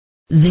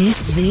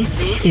This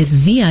is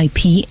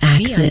VIP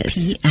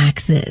Access. VIP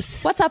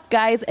Access. What's up,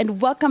 guys, and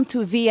welcome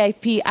to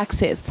VIP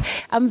Access.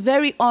 I'm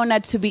very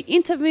honored to be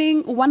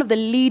interviewing one of the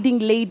leading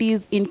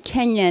ladies in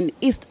Kenyan,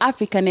 East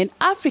African, and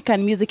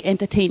African music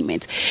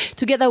entertainment.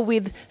 Together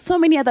with so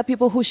many other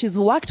people who she's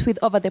worked with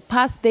over the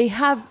past, they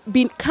have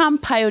become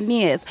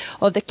pioneers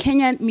of the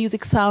Kenyan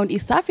music sound,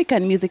 East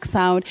African music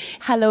sound.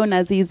 Hello,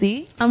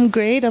 Nazizi. I'm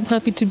great. I'm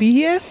happy to be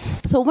here.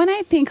 So when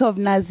I think of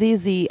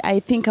Nazizi,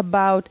 I think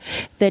about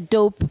the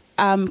dope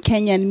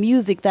Kenyan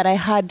music that I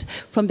had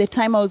from the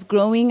time I was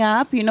growing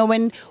up. You know,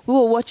 when we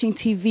were watching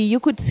TV,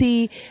 you could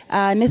see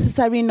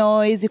Necessary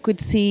Noise, you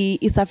could see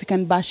East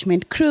African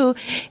Bashment Crew,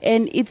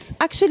 and it's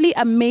actually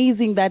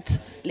amazing that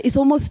it's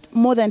almost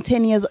more than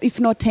 10 years, if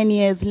not 10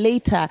 years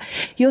later,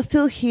 you're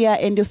still here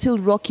and you're still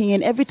rocking,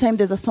 and every time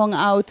there's a song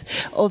out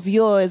of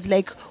yours,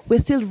 like, we're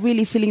still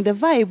really feeling the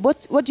vibe.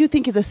 What do you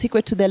think is the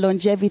secret to the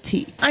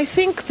longevity? I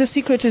think the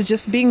secret is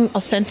just being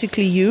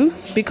authentically you,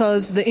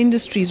 because the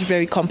industry is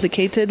very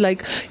complicated. Like,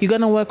 you're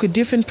going to work with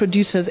different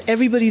producers.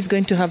 Everybody's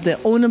going to have their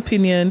own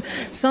opinion.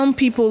 Some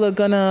people are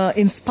going to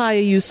inspire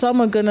you. Some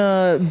are going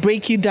to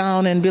break you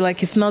down and be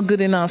like, it's not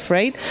good enough,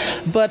 right?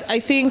 But I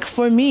think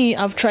for me,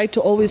 I've tried to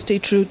always stay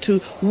true to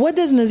what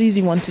does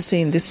Nazizi want to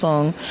say in this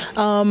song.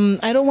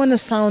 I don't want to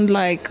sound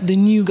like the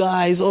new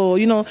guys, or,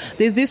 you know,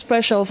 there's this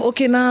pressure of,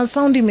 okay, now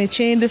sounding may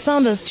change. The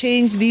sound has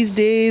changed these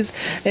days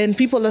and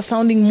people are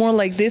sounding more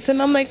like this.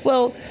 And I'm like,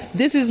 well,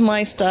 this is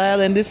my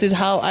style and this is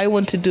how I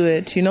want to do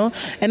it, you know?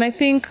 And I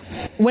think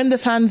when the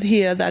fans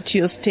hear that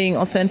you're staying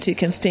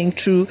authentic and staying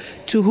true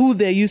to who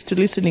they're used to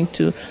listening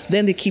to,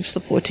 then they keep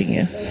supporting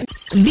you.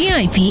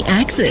 VIP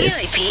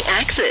Access. VIP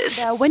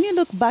Access. When you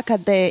look back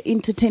at the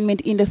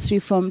entertainment industry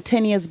from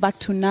 10 years back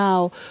to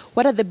now,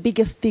 what are the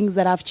biggest things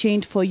that have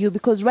changed for you?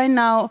 Because right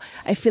now,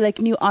 I feel like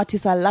new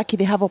artists are lucky,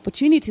 they have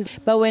opportunities.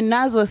 But when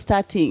Naz was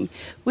starting,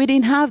 we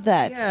didn't have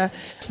that. Yeah,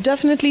 it's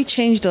definitely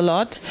changed a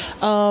lot.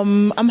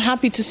 I'm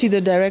happy to see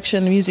the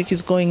direction music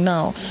is going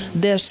now.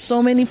 There's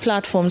so many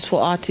platforms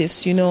for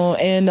artists, you know,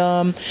 and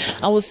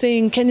I was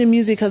saying Kenyan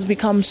music has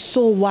become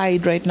so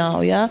wide right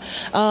now, yeah?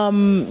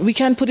 We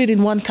can't put it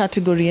in one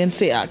category and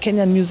say,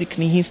 Kenyan music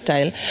ni his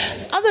style.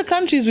 Other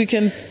countries, we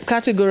can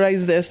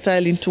categorize their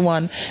style into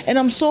one. And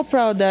I'm so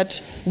proud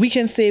that we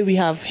can say we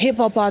have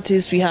hip-hop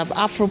artists, we have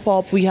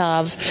Afropop, we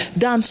have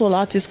dancehall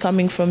artists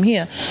coming from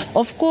here.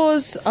 Of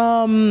course,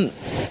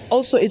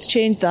 also it's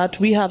changed that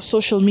we have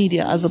social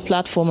media as a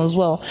platform as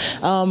well.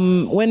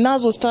 When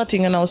Naz was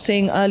starting, and I was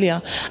saying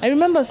earlier, I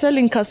remember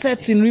selling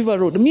cassettes in River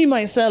Road. Me,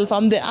 myself,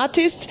 I'm the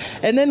artist.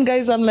 And then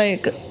guys, I'm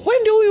like,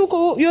 when do you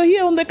go? You're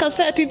here on the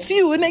cassette, it's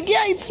you. And like,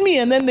 yeah, it's me.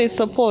 And then they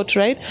support,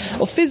 right?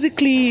 Or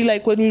physically,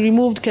 like when we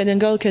removed Kenyan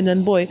Girl,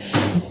 Kenyan Boy,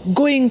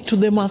 going to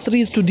the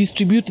Mathris to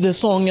distribute the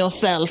song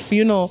yourself,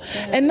 you know.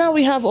 And now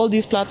we have all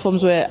these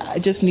platforms where I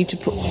just need to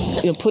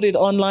put it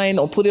online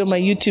or put it on my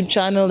YouTube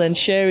channel and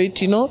share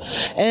it, you know.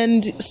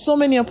 And so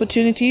many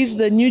opportunities.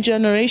 The new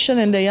generation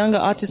and the younger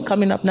artists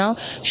coming up now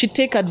should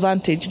take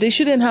advantage. They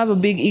shouldn't have a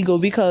big ego,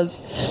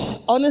 because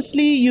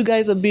honestly, you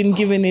guys have been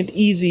giving it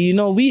easy. You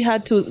know, we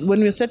had to, when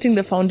we were setting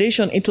the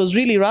foundation, it was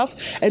really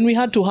rough and we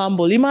had to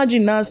humble.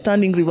 Imagine now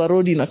standing River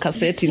Road in a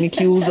cassette in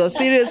Ikiuza.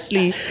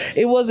 Seriously,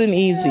 it wasn't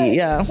easy,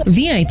 yeah.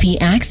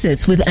 VIP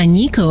Access with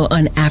Anyiko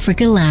on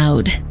Africa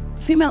Loud.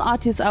 Female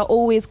artists are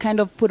always kind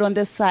of put on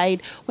the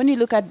side when you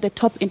look at the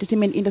top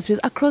entertainment industries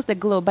across the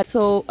globe. But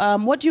so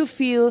what do you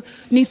feel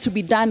needs to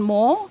be done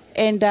more?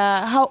 And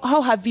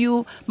how have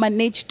you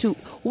managed to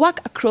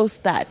work across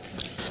that?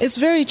 It's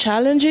very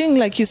challenging.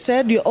 Like you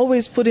said, you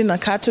always put in a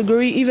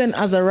category. Even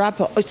as a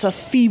rapper, it's a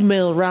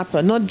female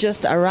rapper, not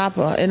just a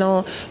rapper. You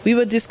know, we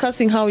were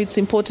discussing how it's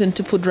important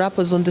to put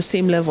rappers on the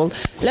same level.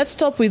 Let's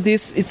stop with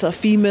this. It's a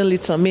female,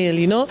 it's a male,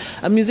 you know.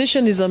 A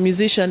musician is a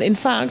musician. In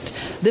fact,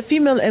 the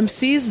female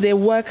MCs, they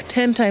work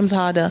 10 times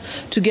harder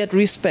to get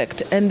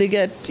respect. And they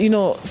get, you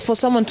know, for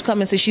someone to come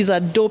and say she's a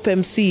dope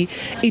MC,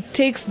 it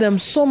takes them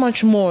so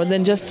much more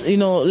than just, you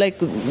know, like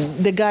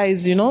the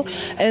guys, you know.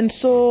 And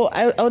so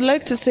I would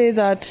like to say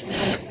that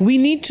we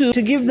need to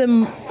give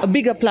them a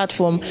bigger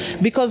platform,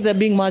 because they're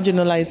being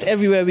marginalized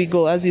everywhere we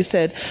go, as you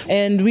said.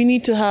 And we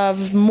need to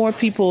have more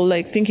people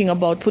like thinking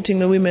about putting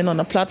the women on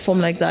a platform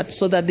like that,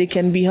 so that they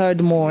can be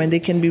heard more and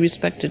they can be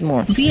respected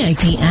more.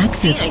 VIP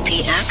Access.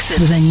 VIP Access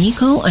with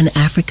Anyiko on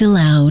Africa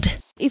Loud.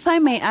 If I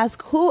may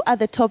ask, who are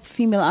the top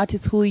female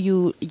artists who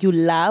you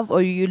love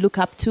or you look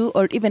up to,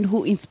 or even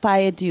who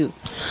inspired you?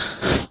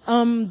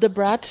 The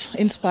Brat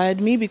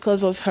inspired me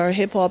because of her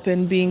hip hop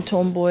and being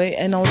tomboy,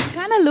 and I was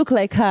kind of look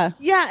like her.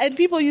 Yeah, and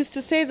people used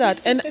to say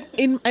that. And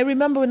I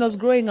remember when I was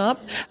growing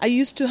up, I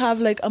used to have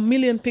like a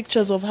million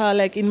pictures of her,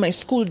 like in my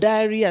school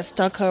diary. I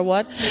stuck her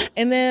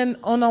and then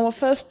on our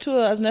first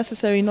tour as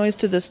Necessary Noise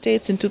to the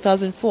States in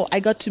 2004, I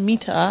got to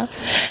meet her,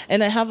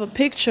 and I have a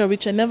picture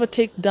which I never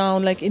take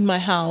down, like in my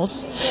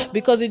house.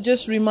 because it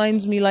just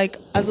reminds me, like,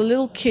 as a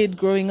little kid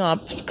growing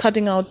up,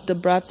 cutting out the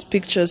Bratz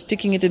picture,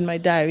 sticking it in my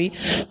diary,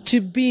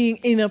 to being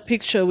in a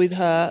picture with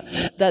her,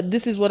 that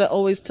this is what I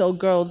always tell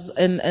girls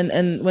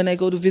and when I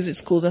go to visit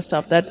schools and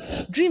stuff,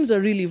 that dreams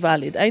are really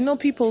valid. I know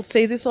people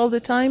say this all the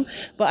time,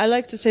 but I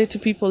like to say to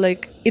people,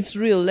 like, it's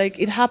real, like,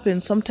 it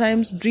happens.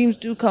 Sometimes dreams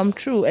do come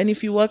true, and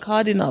if you work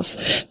hard enough,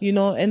 you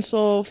know. And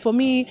so for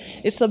me,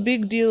 it's a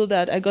big deal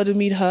that I got to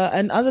meet her.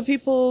 And other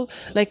people,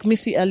 like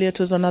Missy Elliott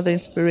was another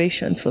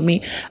inspiration for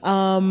me.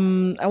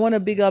 I want to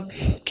big up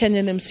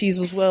Kenyan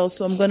MCs as well.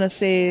 So I'm going to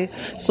say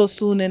So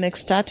Soon and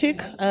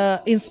Ecstatic,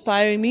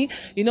 inspiring me.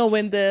 You know,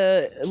 when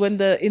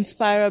the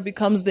inspirer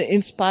becomes the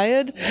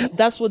inspired,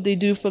 that's what they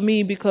do for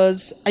me,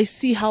 because I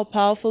see how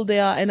powerful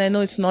they are. And I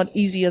know it's not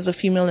easy as a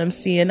female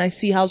MC, and I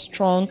see how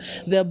strong.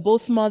 They're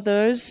both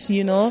mothers,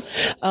 you know.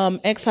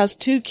 X has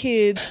 2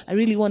 kids. I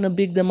really want to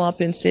big them up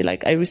and say,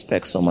 like, I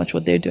respect so much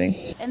what they're doing.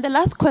 And the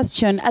last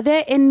question, are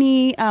there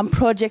any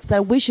projects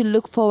that we should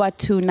look forward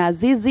to,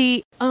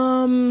 Nazizi?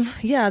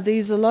 Yeah,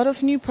 there's a lot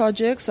of new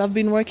projects. I've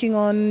been working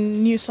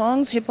on new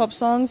songs, hip-hop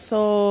songs,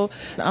 so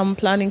I'm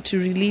planning to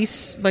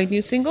release my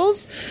new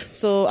singles.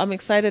 So I'm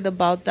excited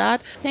about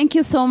that. Thank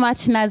you so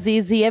much,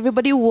 Nazizi.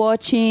 Everybody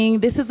watching,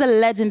 this is the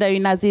legendary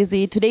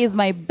Nazizi. Today is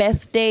my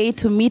best day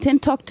to meet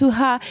and talk to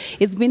her.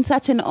 It's been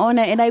such an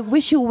honor, and I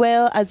wish you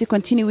well as you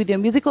continue with your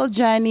musical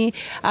journey.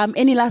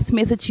 Any last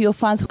message to your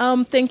fans?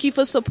 Thank you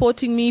for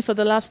supporting me for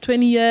the last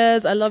 20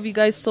 years. I love you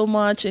guys so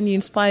much, and you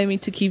inspire me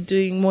to keep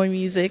doing more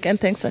music. And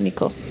thanks,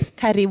 Aniko.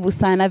 Karibu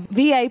sana.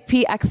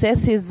 VIP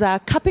Access is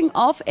capping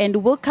off, and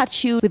we'll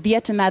catch you with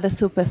yet another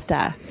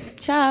superstar.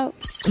 Ciao.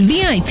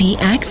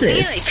 VIP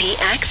Access.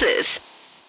 VIP Access.